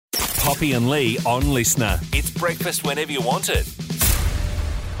Poppy and Lee on Listener. It's breakfast whenever you want it.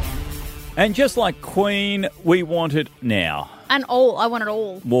 And just like Queen, we want it now. And all. I want it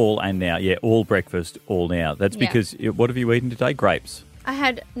all. All and now. Yeah, all breakfast, all now. That's because, what have you eaten today? Grapes.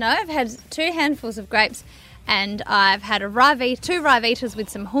 I've had 2 handfuls of grapes and I've had two Ryvitas with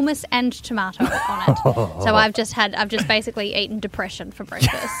some hummus and tomato on it. So I've just basically eaten depression for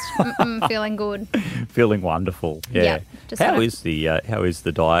breakfast. Feeling good. Feeling wonderful. Yeah. How is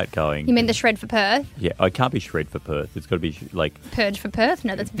the diet going? You mean the shred for Perth? Yeah, I can't be shred for Perth. It's got to be like purge for Perth.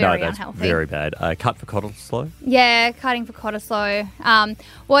 No, that's very unhealthy. Very bad. Cut for Cottesloe. Yeah, cutting for Cottesloe.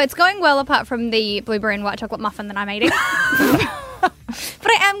 Well, it's going well apart from the blueberry and white chocolate muffin that I'm eating.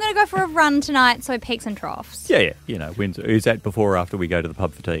 But I am going to go for a run tonight, so peaks and troughs. Yeah. Windsor. Is that before or after we go to the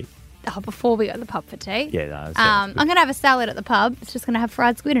pub for tea? Oh, before we go to the pub for tea. Yeah, no. I'm going to have a salad at the pub. It's just going to have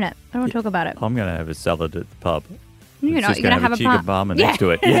fried squid in it. I don't want to talk about it. I'm going to have a salad at the pub. You're going to have a chicken parma next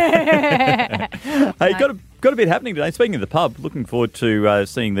to it. Yeah. Hey, got a bit happening today. Speaking of the pub, looking forward to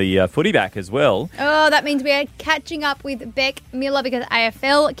seeing the footy back as well. Oh, that means we are catching up with Beck Miller because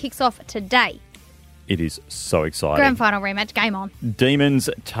AFL kicks off today. It is so exciting. Grand final rematch, game on. Demons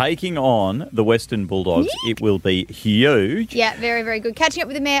taking on the Western Bulldogs. Yeek. It will be huge. Yeah, very, very good. Catching up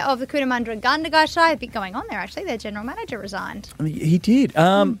with the mayor of the Cootamundra Gundagai, a bit going on there actually. Their general manager resigned. He did.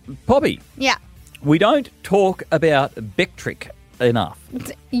 Poppy. Yeah. We don't talk about Bectrick enough.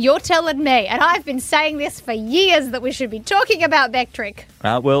 You're telling me, and I've been saying this for years that we should be talking about Bectrick.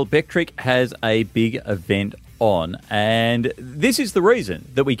 Well, Bectrick has a big event on, and this is the reason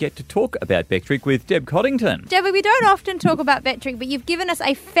that we get to talk about Bectrick with Deb Coddington. Debbie, we don't often talk about Bectrick, but you've given us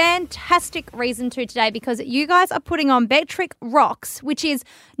a fantastic reason to today because you guys are putting on Bectrick Rocks, which is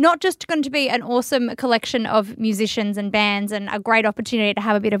not just going to be an awesome collection of musicians and bands and a great opportunity to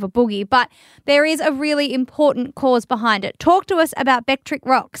have a bit of a boogie, but there is a really important cause behind it. Talk to us about Bectrick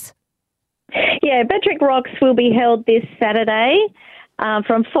Rocks. Yeah, Bectrick Rocks will be held this Saturday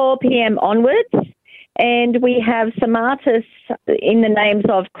from 4 p.m. onwards. And we have some artists in the names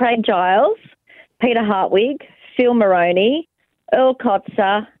of Craig Giles, Peter Hartwig, Phil Moroney, Earl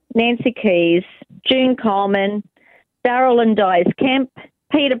Kotzer, Nancy Keys, June Coleman, Daryl and Dice Kemp,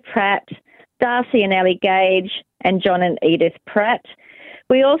 Peter Pratt, Darcy and Ellie Gage, and John and Edith Pratt.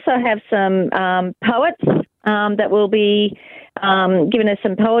 We also have some poets that will be giving us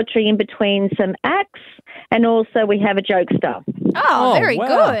some poetry in between some acts. And also we have a jokester. Oh, very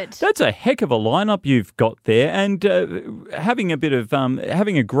wow. good. That's a heck of a lineup you've got there, and having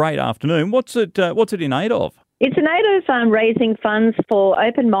a great afternoon. What's it in aid of? It's in aid of raising funds for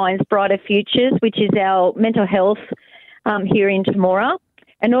Open Minds, Brighter Futures, which is our mental health here in Temora,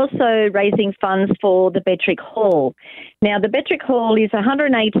 and also raising funds for the Bectrick Hall. Now, the Bectrick Hall is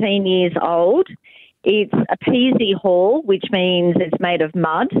 118 years old. It's a Peasy Hall, which means it's made of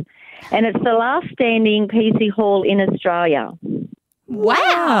mud. And it's the last standing PC Hall in Australia.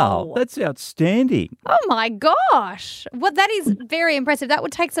 Wow. That's outstanding. Oh, my gosh. Well, that is very impressive. That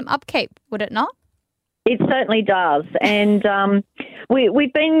would take some upkeep, would it not? It certainly does. And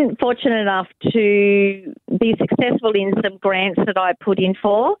we've been fortunate enough to be successful in some grants that I put in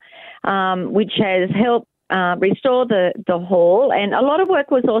for, which has helped restore the hall. And a lot of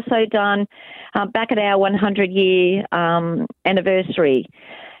work was also done back at our 100-year anniversary.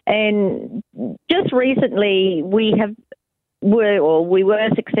 And just recently we were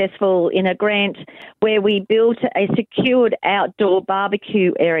successful in a grant where we built a secured outdoor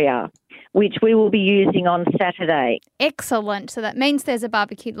barbecue area, which we will be using on Saturday. Excellent. So that means there's a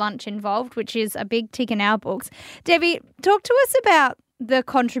barbecue lunch involved, which is a big tick in our books. Debbie, talk to us about the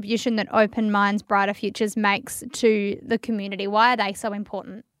contribution that Open Minds, Brighter Futures makes to the community. Why are they so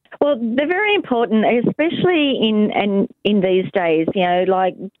important? Well, they're very important, especially in these days,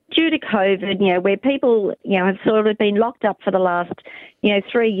 like due to COVID, where people, have sort of been locked up for the last,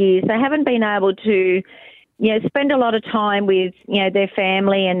 3 years. They haven't been able to, spend a lot of time with, their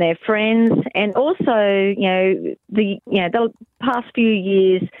family and their friends. And also, the past few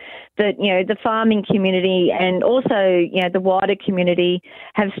years that, the farming community and also, the wider community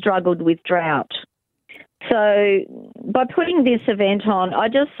have struggled with drought. So by putting this event on, I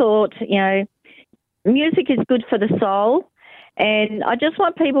just thought, music is good for the soul, and I just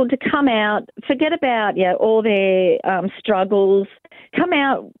want people to come out, forget about all their struggles, come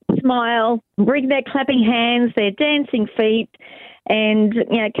out, smile, bring their clapping hands, their dancing feet, and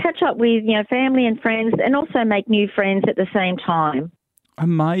catch up with family and friends, and also make new friends at the same time.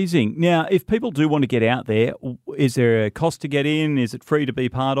 Amazing. Now, if people do want to get out there, is there a cost to get in? Is it free to be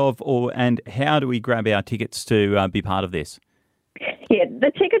part of? And how do we grab our tickets to be part of this? Yeah,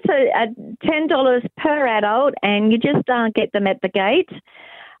 the tickets are at $10 per adult, and you just get them at the gate.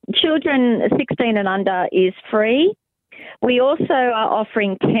 Children 16 and under is free. We also are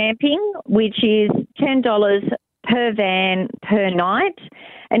offering camping, which is $10 per van per night.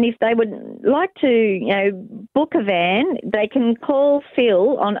 And if they would like to, book a van, they can call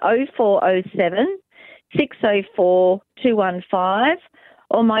Phil on 0407 604 215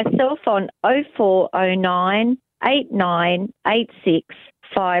 or myself on 0409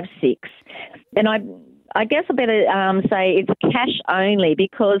 898656. And I guess I better say it's cash only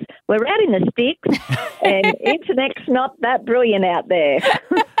because we're out in the sticks and internet's not that brilliant out there.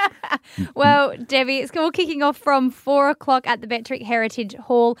 Well, Debbie, it's all kicking off from 4 o'clock at the Bettrick Heritage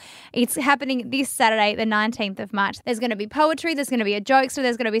Hall. It's happening this Saturday, the 19th of March. There's going to be poetry, there's going to be a jokester,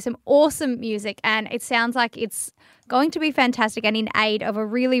 there's going to be some awesome music, and it sounds like it's going to be fantastic and in aid of a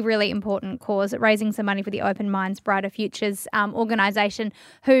really, really important cause, raising some money for the Open Minds, Brighter Futures organisation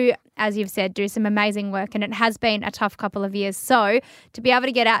who, as you've said, do some amazing work, and it has been a tough couple of years. So to be able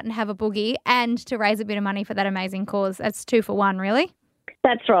to get out and have a boogie and to raise a bit of money for that amazing cause, that's 2 for 1, really.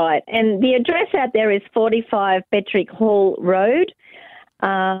 That's right. And the address out there is 45 Bettrick Hall Road.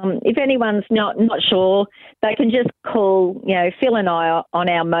 If anyone's not sure, they can just call, Phil and I on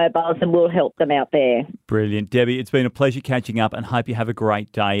our mobiles and we'll help them out there. Brilliant. Debbie, it's been a pleasure catching up and hope you have a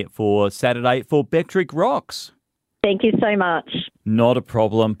great day for Saturday for Bettrick Rocks. Thank you so much. Not a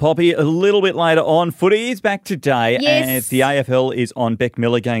problem. Poppy, a little bit later on, footy is back today Yes. and the AFL is on. Beck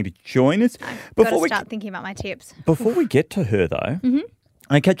Miller going to join us. Got to start thinking about my tips. Before we get to her, though,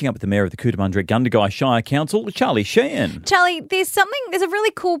 I'm catching up with the Mayor of the Cootamundra-Gundagai Shire Council, Charlie Sheehan. Charlie, there's a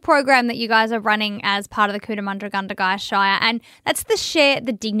really cool program that you guys are running as part of the Cootamundra-Gundagai Shire, and that's the Share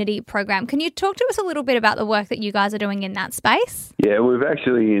the Dignity program. Can you talk to us a little bit about the work that you guys are doing in that space? Yeah, we've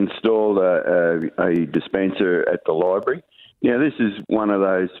actually installed a dispenser at the library. Yeah, this is one of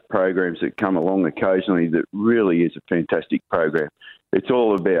those programs that come along occasionally that really is a fantastic program. It's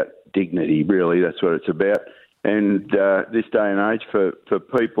all about dignity, really. That's what it's about. And this day and age, for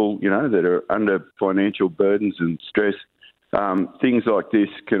people, that are under financial burdens and stress, things like this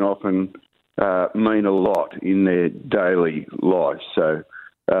can often mean a lot in their daily life. So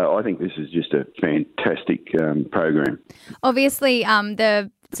I think this is just a fantastic program. Obviously, the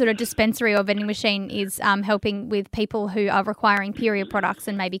sort of dispensary or vending machine is helping with people who are requiring period products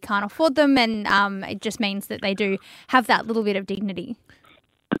and maybe can't afford them, and it just means that they do have that little bit of dignity.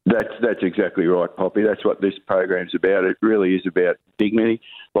 That's exactly right, Poppy. That's what this program's about. It really is about dignity.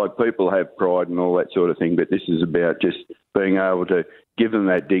 Like, people have pride and all that sort of thing, but this is about just being able to give them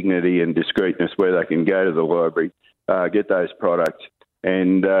that dignity and discreetness where they can go to the library, get those products,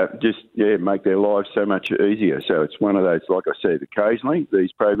 and make their lives so much easier. So it's one of those, like I said, occasionally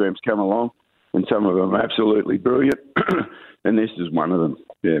these programs come along and some of them are absolutely brilliant, and this is one of them.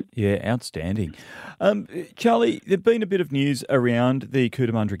 Yeah, outstanding. Charlie, there's been a bit of news around the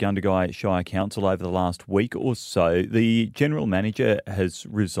Cootamundra-Gundagai Shire Council over the last week or so. The General Manager has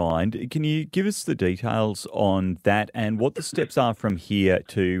resigned. Can you give us the details on that and what the steps are from here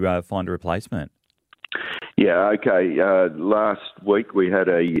to find a replacement? Yeah, okay. Last week we had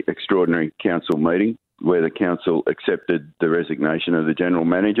a extraordinary council meeting where the council accepted the resignation of the General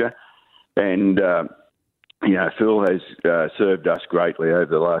Manager, and Phil has served us greatly over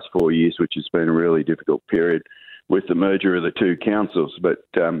the last 4 years, which has been a really difficult period with the merger of the two councils. But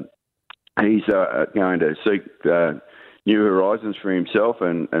he's going to seek new horizons for himself,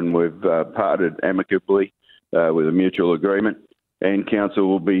 and we've parted amicably with a mutual agreement. And council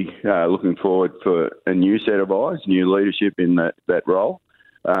will be looking forward for a new set of eyes, new leadership in that role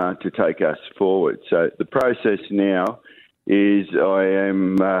to take us forward. So the process now is I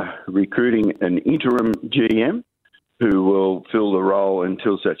am recruiting an interim GM who will fill the role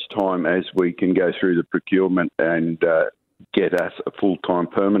until such time as we can go through the procurement and get us a full-time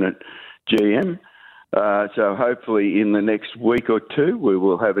permanent GM. So hopefully in the next week or two we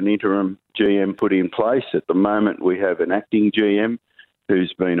will have an interim GM put in place. At the moment we have an acting GM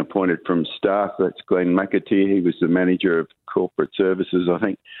who's been appointed from staff. That's Glenn McAteer. He was the manager of corporate services, I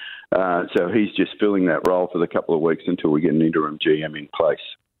think. So he's just filling that role for the couple of weeks until we get an interim GM in place.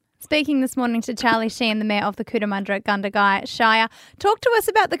 Speaking this morning to Charlie Sheehan, the Mayor of the Cootamundra-Gundagai Shire. Talk to us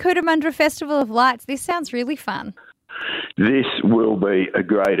about the Cootamundra Festival of Lights. This sounds really fun. This will be a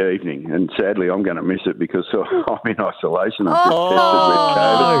great evening, and sadly I'm going to miss it because I'm in isolation. I'm just tested with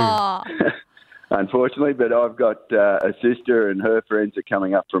COVID. Unfortunately, but I've got a sister and her friends are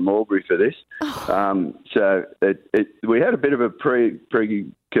coming up from Albury for this. So we had a bit of a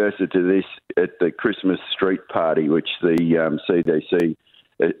precursor to this at the Christmas street party, which the CDC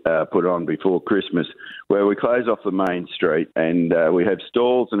put on before Christmas, where we close off the main street and we have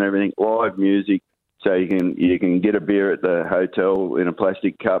stalls and everything, live music, So you can get a beer at the hotel in a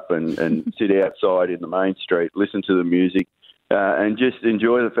plastic cup and sit outside in the main street, listen to the music, and just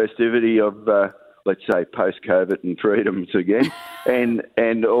enjoy the festivity of, let's say, post-COVID and freedoms again,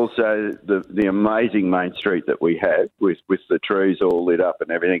 and also the amazing main street that we have with the trees all lit up and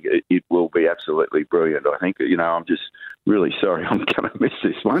everything. It will be absolutely brilliant. I think, I'm just really sorry I'm going to miss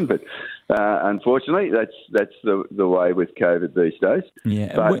this one, but unfortunately that's the way with COVID these days.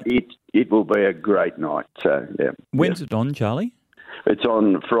 Yeah, but it will be a great night. So yeah. When's it on, Charlie? It's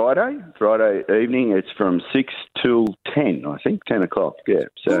on Friday evening. It's from 6 till 10, I think, 10 o'clock. Yeah.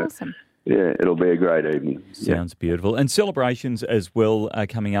 So, awesome. Yeah, it'll be a great evening. Sounds beautiful. And celebrations as well are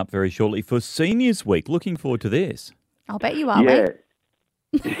coming up very shortly for Seniors Week. Looking forward to this. I'll bet you are, Yeah. mate.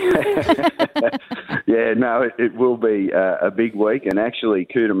 Yeah, no, it will be a big week. And actually,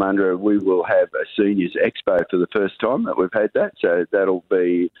 Cootamundra, we will have a Seniors Expo for the first time that we've had that. So that'll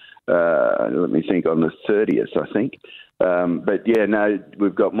be, let me think, on the 30th, I think. But yeah, no,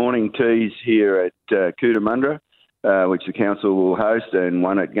 we've got morning teas here at Cootamundra, which the council will host, and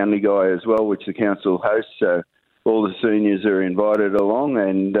one at Gundagai as well, which the council hosts. So all the seniors are invited along,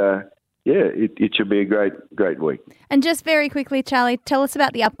 and it should be a great week. And just very quickly, Charlie, tell us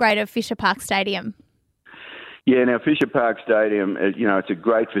about the upgrade of Fisher Park Stadium. Yeah, now Fisher Park Stadium, it's a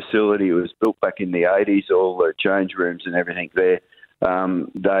great facility. It was built back in the 80s, all the change rooms and everything there.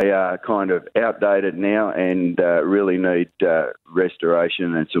 They are kind of outdated now and really need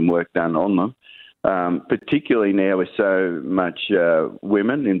restoration and some work done on them, particularly now with so much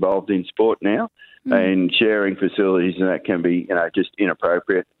women involved in sport now, and sharing facilities, and that can be just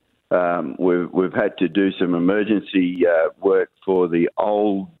inappropriate. We've had to do some emergency work for the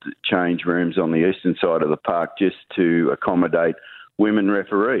old change rooms on the eastern side of the park just to accommodate women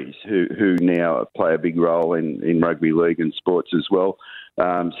referees who now play a big role in rugby league and sports as well.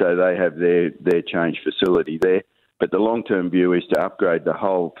 So they have their change facility there. But the long-term view is to upgrade the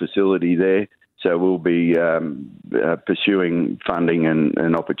whole facility there. So we'll be pursuing funding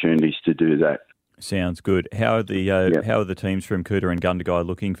and opportunities to do that. Sounds good. How are the teams from Cooter and Gundagai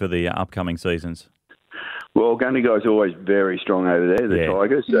looking for the upcoming seasons? Well, Gundagai's always very strong over there, the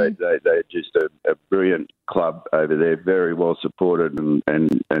Tigers. They're just a brilliant club over there, very well supported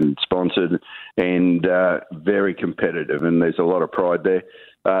and sponsored, and very competitive, and there's a lot of pride there.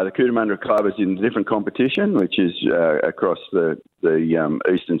 The Cootamundra Club is in a different competition, which is across the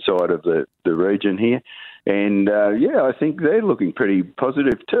eastern side of the region here. And, I think they're looking pretty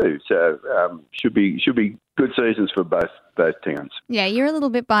positive too. So should be good seasons for both towns. Yeah, you're a little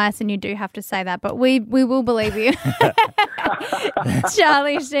bit biased and you do have to say that, but we will believe you.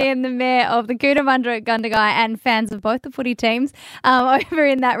 Charlie Sheehan, the Mayor of the Cootamundra Gundagai, and fans of both the footy teams over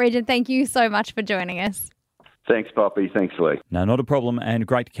in that region, thank you so much for joining us. Thanks, Poppy. Thanks, Lee. No, not a problem, and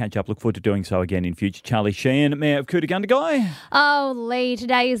great to catch up. Look forward to doing so again in future. Charlie Sheehan, Mayor of Cooter Gundagai. Oh, Lee,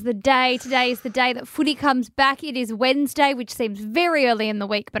 today is the day. Today is the day that footy comes back. It is Wednesday, which seems very early in the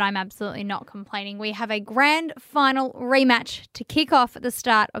week, but I'm absolutely not complaining. We have a grand final rematch to kick off at the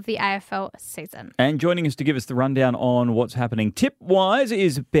start of the AFL season. And joining us to give us the rundown on what's happening tip-wise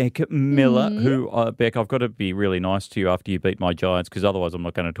is Beck Miller, who, Beck, I've got to be really nice to you after you beat my Giants, because otherwise I'm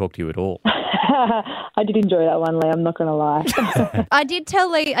not going to talk to you at all. I did enjoy that one, Lee. I'm not going to lie. I did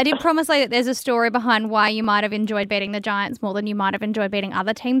promise Lee that there's a story behind why you might have enjoyed beating the Giants more than you might have enjoyed beating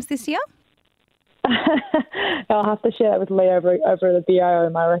other teams this year. I'll have to share that with Lee over the beer,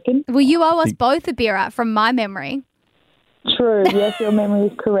 I reckon. Well, you owe us both a beer from my memory. True. Yes, your memory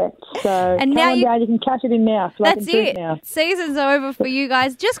is correct. So and now you can cash it in now. So that's it. Now. Season's over for you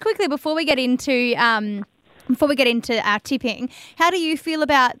guys. Just quickly before we get into our tipping, how do you feel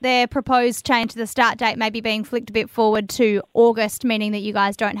about their proposed change to the start date maybe being flicked a bit forward to August, meaning that you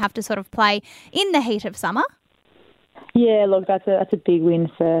guys don't have to sort of play in the heat of summer? Yeah, look, that's a big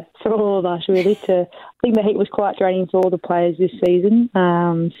win for all of us, really. I think the heat was quite draining for all the players this season.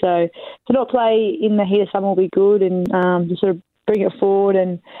 So to not play in the heat of summer will be good, and to sort of bring it forward,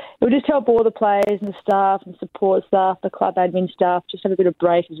 and it will just help all the players and the staff and support staff, the club admin staff, just have a bit of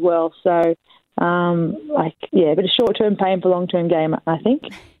break as well. So a bit of short-term pain for long-term game, I think.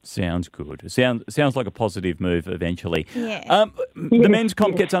 Sounds good. Sounds like a positive move eventually. Yeah. The men's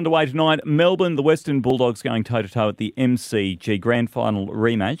comp gets underway tonight. Melbourne, the Western Bulldogs going toe-to-toe at the MCG Grand Final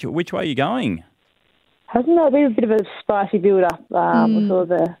rematch. Which way are you going? Hasn't that been a bit of a spicy build-up with all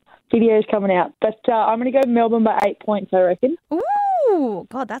the videos coming out? But I'm going to go Melbourne by 8 points, I reckon. Ooh,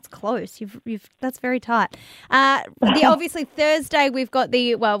 God, that's close. That's very tight. Obviously Thursday we've got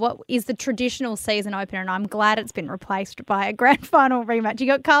what is the traditional season opener, and I'm glad it's been replaced by a grand final rematch. You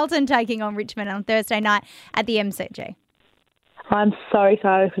got Carlton taking on Richmond on Thursday night at the MCG. I'm so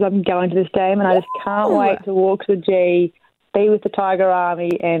excited because I'm going to this game and I just can't wait to walk to the G, be with the Tiger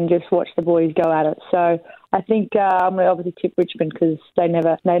Army and just watch the boys go at it. So I think I'm going to obviously tip Richmond because they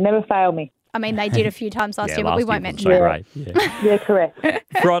never fail me. I mean, they did a few times last year, but we won't mention it. it. Right. Yeah. Yeah, correct.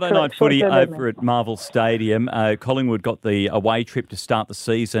 Friday night footy Short-term over at Marvel Stadium. Collingwood got the away trip to start the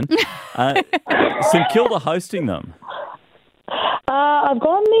season. St Kilda hosting them. I've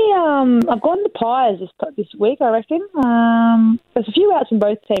gone the Pies this week, I reckon. There's a few outs from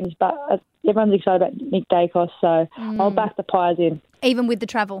both teams, but everyone's excited about Nick Dacos, so I'll back the Pies in. Even with the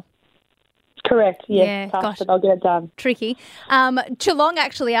travel. Correct, yes. Yeah, Tough, gosh. but I'll get it done. Tricky. Geelong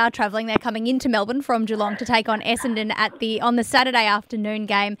actually are travelling. They're coming into Melbourne from Geelong to take on Essendon on the Saturday afternoon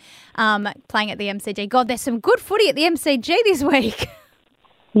game, playing at the MCG. God, there's some good footy at the MCG this week.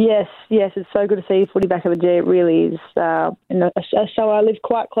 Yes, it's so good to see footy back at the G. It really is. So I live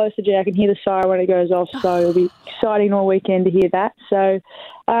quite close to G. I can hear the siren when it goes off, so it'll be exciting all weekend to hear that. So,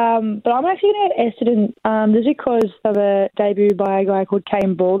 but I'm actually going to go to Essendon just because of a debut by a guy called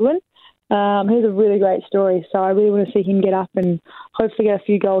Kane Baldwin. He's a really great story, so I really want to see him get up and hopefully get a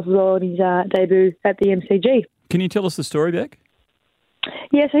few goals as well in his debut at the MCG. Can you tell us the story, Beck?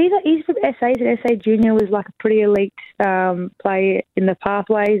 Yeah, so he's from SA. And SA Junior was like a pretty elite player in the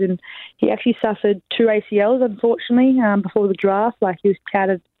pathways, and he actually suffered 2 ACLs, unfortunately, before the draft. Like, he was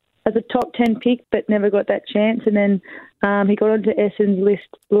touted as a top 10 pick, but never got that chance. And then he got onto Essendon's list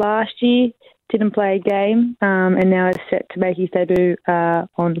last year, didn't play a game, and now is set to make his debut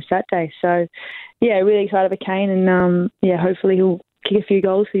on Saturday. So, yeah, really excited for Kane, and hopefully he'll kick a few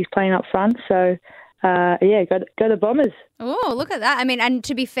goals because he's playing up front. So, go the Bombers. Oh, look at that. I mean, and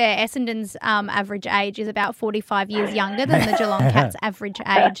to be fair, Essendon's average age is about 45 years younger than the Geelong Cats' average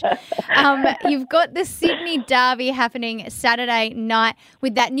age. You've got the Sydney Derby happening Saturday night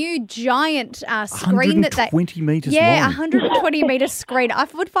with that new giant screen 120 metres long. Yeah, 120-metre screen. I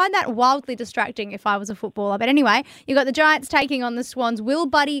would find that wildly distracting if I was a footballer. But anyway, you've got the Giants taking on the Swans. Will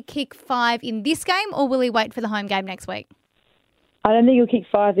Buddy kick 5 in this game, or will he wait for the home game next week? I don't think he'll kick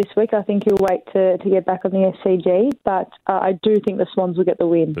 5 this week. I think he'll wait to get back on the SCG, but I do think the Swans will get the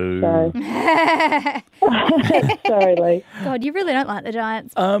win. So. Sorry, Lee. God, you really don't like the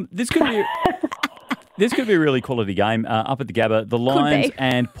Giants. This could be a really quality game up at the Gabba. The Lions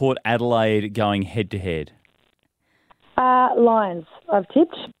and Port Adelaide going head-to-head. Lions, I've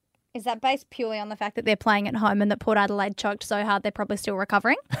tipped. Is that based purely on the fact that they're playing at home and that Port Adelaide choked so hard they're probably still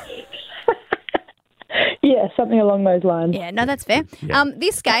recovering? Yeah, something along those lines. Yeah, no, that's fair. Yeah.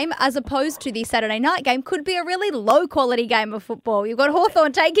 This game, as opposed to the Saturday night game, could be a really low-quality game of football. You've got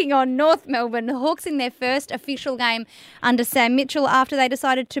Hawthorn taking on North Melbourne. The Hawks in their first official game under Sam Mitchell after they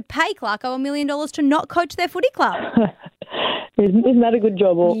decided to pay Clarko $1 million to not coach their footy club. Isn't that a good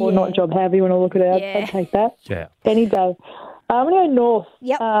job or not job, however you want to look at it? I'd take that. Yeah. Any day. I'm going to go North.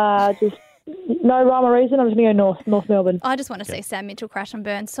 Yep. Just no rhyme or reason. I'm just going to go North Melbourne. I just want to see Sam Mitchell crash and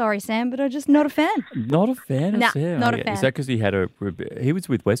burn. Sorry, Sam, but I'm just not a fan. Not a fan of Sam? Not a fan. Is that because he was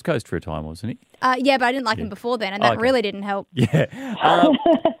with West Coast for a time, wasn't he? Yeah, but I didn't like him before then, and that really didn't help. Yeah.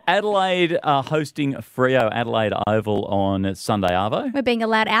 Adelaide hosting Freo Adelaide Oval on Sunday, Arvo. We're being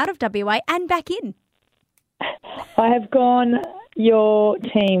allowed out of WA and back in. I have gone your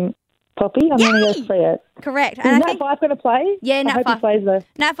team, Poppy. I'm going to go Freo. Correct. Is Nat Fyfe going to play? Yeah, I hope he plays though.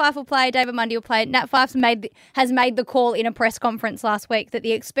 Nat Fyfe will play. David Mundy will play. Nat Fyfe has made the call in a press conference last week that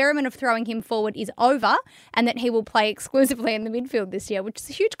the experiment of throwing him forward is over and that he will play exclusively in the midfield this year, which is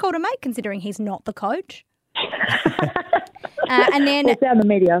a huge call to make considering he's not the coach. And then it's out in the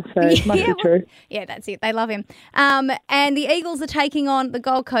media, so it must be true. Yeah, that's it. They love him. And the Eagles are taking on the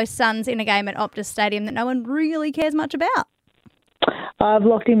Gold Coast Suns in a game at Optus Stadium that no one really cares much about. I've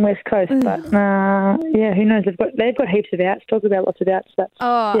locked in West Coast, but who knows? They've got heaps of outs. Talk about lots of outs.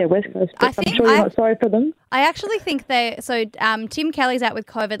 West Coast. I'm sure you're not sorry for them. I actually think Tim Kelly's out with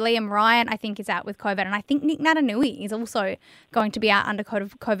COVID. Liam Ryan, I think, is out with COVID, and I think Nick Natanui is also going to be out under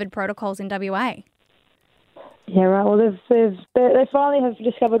COVID protocols in WA. Yeah, right. Well, they finally have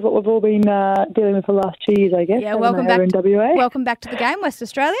discovered what we've all been dealing with for the last 2 years, I guess. Yeah, welcome back in WA. Welcome back to the game, West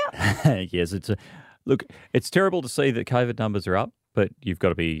Australia. Yes, it's terrible to see that COVID numbers are up, but you've got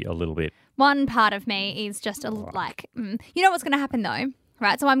to be a little bit. One part of me is just you know what's going to happen though,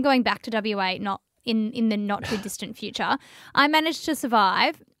 right? So I'm going back to WA, not in the not too distant future. I managed to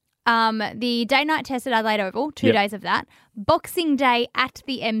survive the day-night test at Adelaide Oval, 2 days of that, Boxing Day at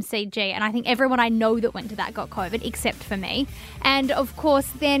the MCG, and I think everyone I know that went to that got COVID except for me. And of course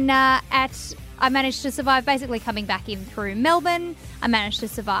then I managed to survive basically coming back in through Melbourne. I managed to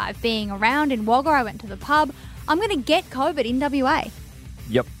survive being around in Wagga. I went to the pub. I'm going to get COVID in WA.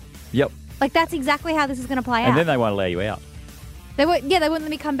 Yep. Like, that's exactly how this is going to play out. And then they won't allow you out. They wouldn't let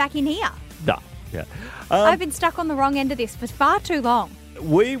me come back in here. No. Yeah. I've been stuck on the wrong end of this for far too long.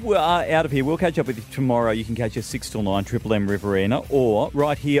 We are out of here. We'll catch up with you tomorrow. You can catch us 6 till 9, Triple M Riverina, or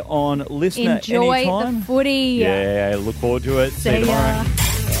right here on Listener Enjoy anytime. the footy. Yeah, look forward to it. See you tomorrow.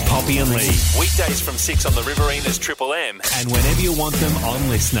 Poppy and Lee. Weekdays from 6 on the Riverina's Triple M. And whenever you want them on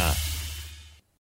Listener.